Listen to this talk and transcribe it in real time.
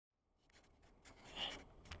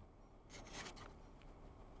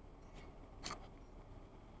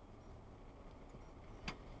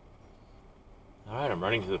Alright, I'm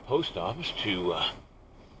running to the post office to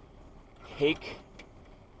take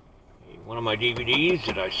one of my DVDs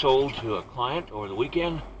that I sold to a client over the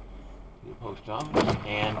weekend to the post office,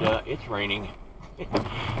 and it's raining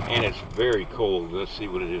and it's very cold. Let's see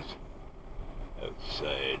what it is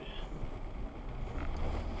outside.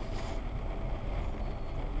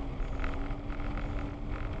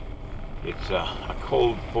 It's a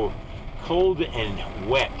cold and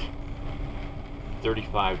wet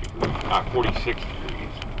 35 degrees, 46 degrees.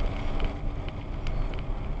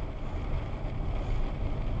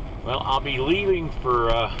 Well, I'll be leaving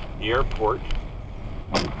for the airport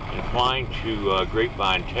and flying to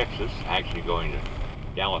Grapevine, Texas. Actually going to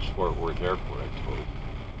Dallas-Fort Worth Airport, I suppose.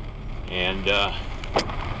 And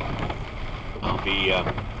I'll be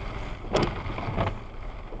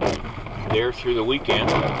there through the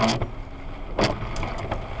weekend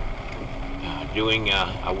doing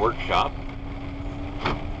a workshop.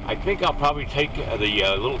 I think I'll probably take the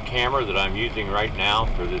little camera that I'm using right now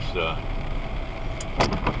for this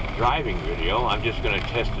driving video. I'm just going to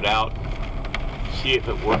test it out, see if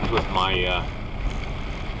it works with my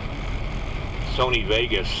Sony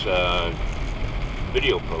Vegas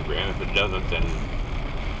video program. If it doesn't, then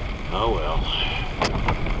oh well.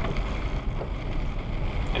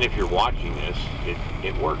 And if you're watching this,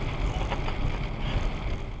 it worked.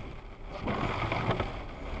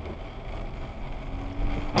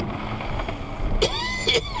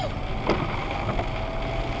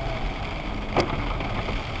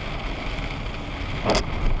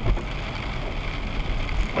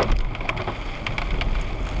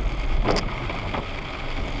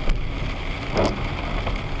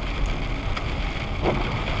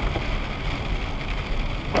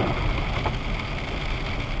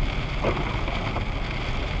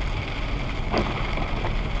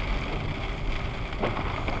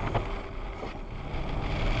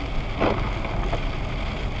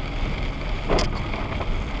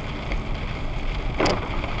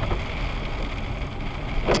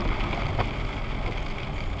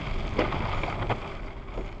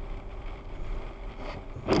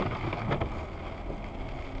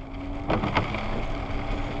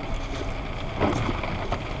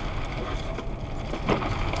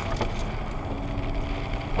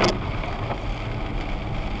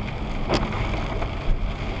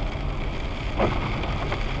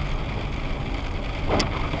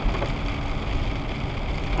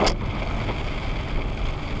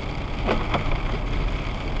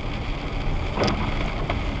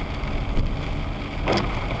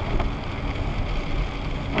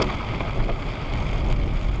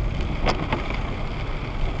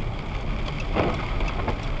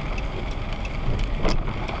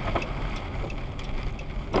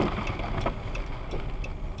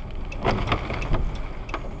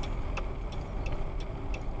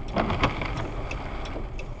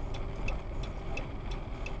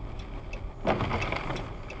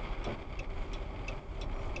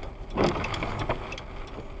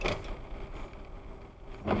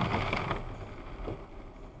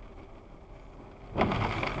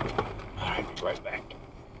 Right back.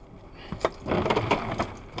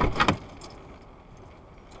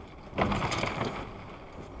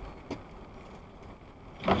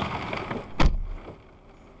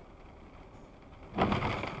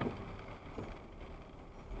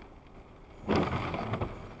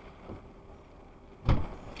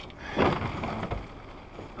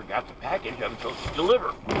 Forgot the package I'm supposed to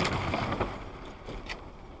deliver.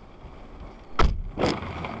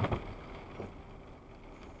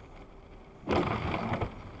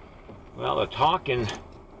 Well, the talk in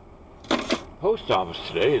post office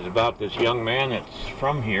today is about this young man that's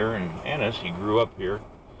from here in Ennis. He grew up here,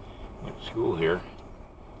 went to school here,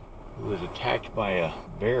 who was attacked by a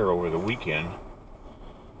bear over the weekend.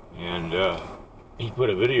 And he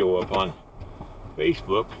put a video up on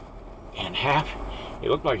Facebook, and it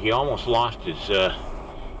looked like he almost lost his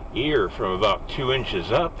ear from about 2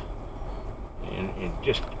 inches up, and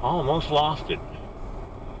just almost lost it.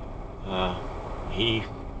 He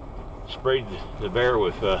sprayed the bear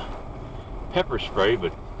with pepper spray,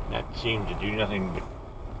 but that seemed to do nothing but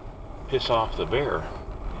piss off the bear.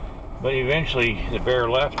 But eventually the bear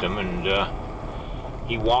left him, and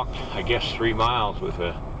he walked, I guess, 3 miles with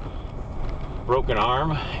a broken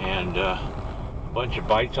arm and a bunch of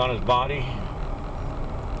bites on his body,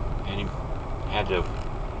 and he had the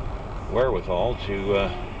wherewithal to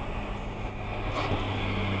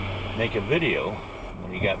make a video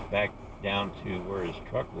when he got back down to where his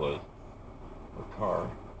truck was, or car.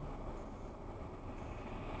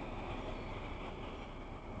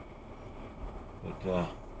 But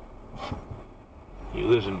he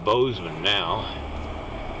lives in Bozeman now,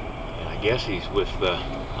 and I guess he's with the,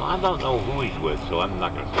 I don't know who he's with, so I'm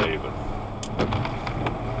not going to say, but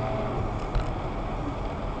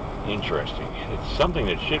interesting. It's something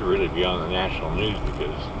that should really be on the national news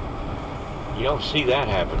because you don't see that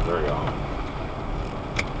happen very often.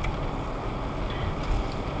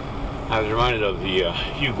 I was reminded of the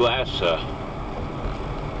Hugh Glass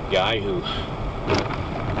guy who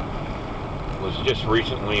was just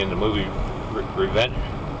recently in the movie Revenge.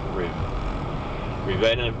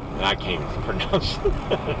 I can't even pronounce the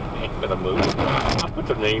name of the movie. I'll put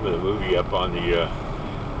the name of the movie up on the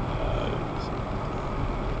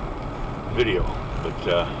video,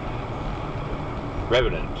 but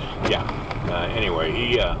Revenant, yeah. Anyway,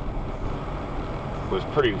 he was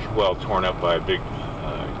pretty well torn up by a big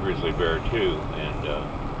grizzly bear too, and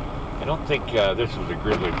I don't think this was a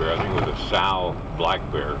grizzly bear. I think it was a sow black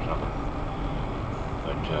bear or something.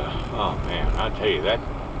 But oh man, I tell you,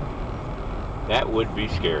 that would be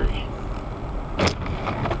scary.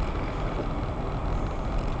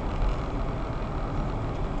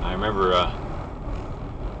 I remember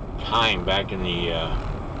time back in the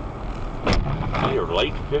either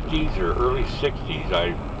late 50s or early 60s,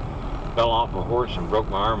 I fell off a horse and broke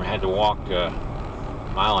my arm and had to walk a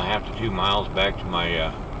mile and a half to 2 miles back to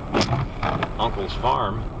my uncle's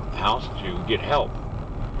farm house to get help.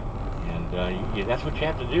 And that's what you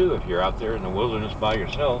have to do if you're out there in the wilderness by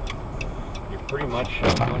yourself. You're pretty much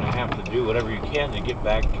going to have to do whatever you can to get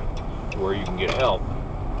back to where you can get help.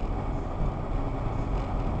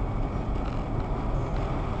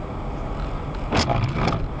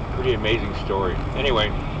 Pretty amazing story. Anyway,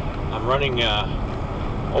 I'm running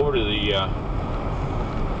over to the,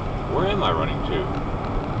 where am I running to?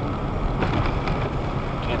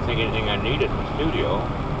 Can't think of anything I needed in the studio.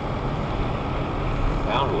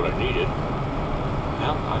 Found what I needed.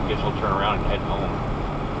 Well, I guess I'll turn around and head home.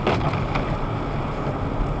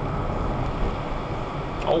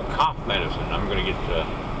 Oh, cough medicine. I'm going to get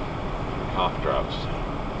cough drops.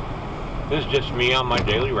 This is just me on my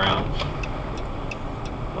daily rounds.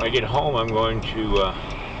 When I get home, I'm going to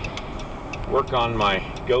work on my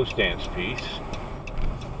ghost dance piece.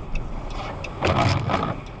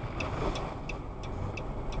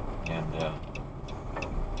 And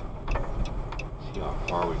see how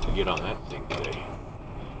far we can get on that thing today.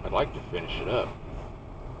 I'd like to finish it up.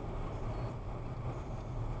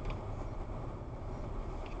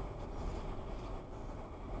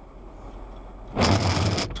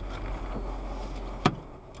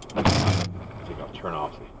 Turn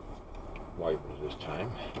off the wipers this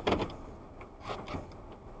time.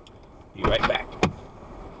 Be right back.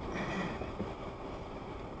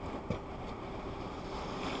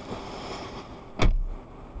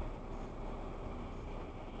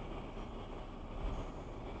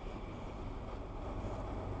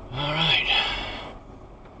 All right.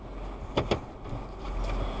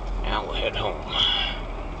 Now we'll head home.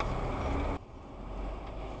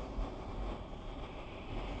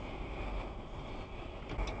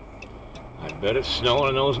 I bet it's snowing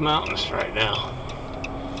in those mountains right now.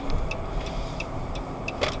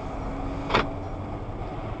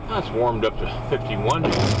 Now it's warmed up to 51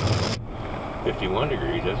 degrees. 51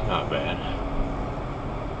 degrees, that's not bad.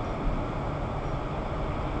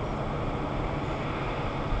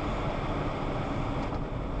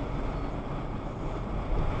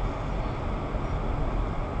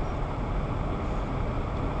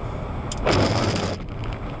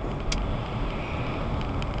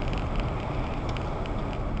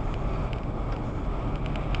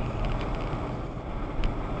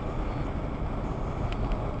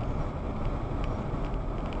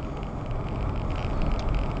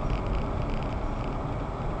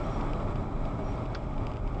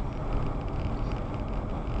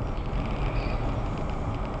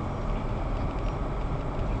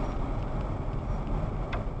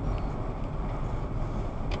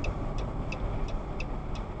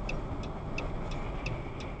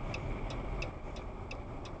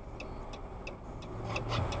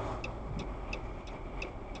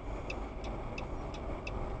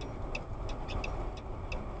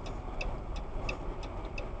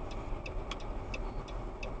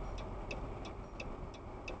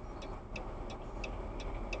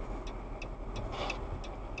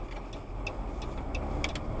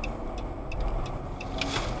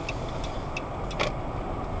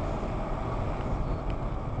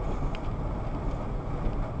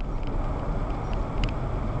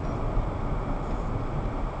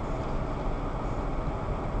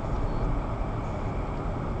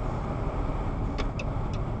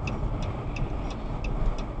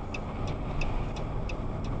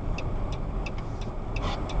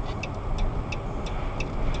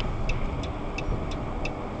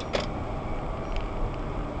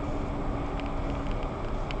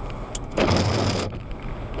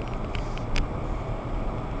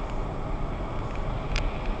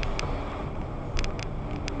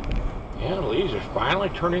 These are finally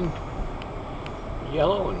turning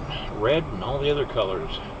yellow and red and all the other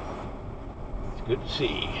colors. It's good to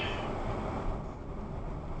see.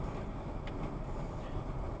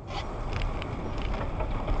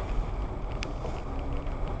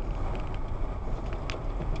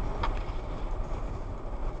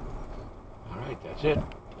 All right, that's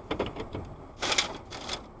it.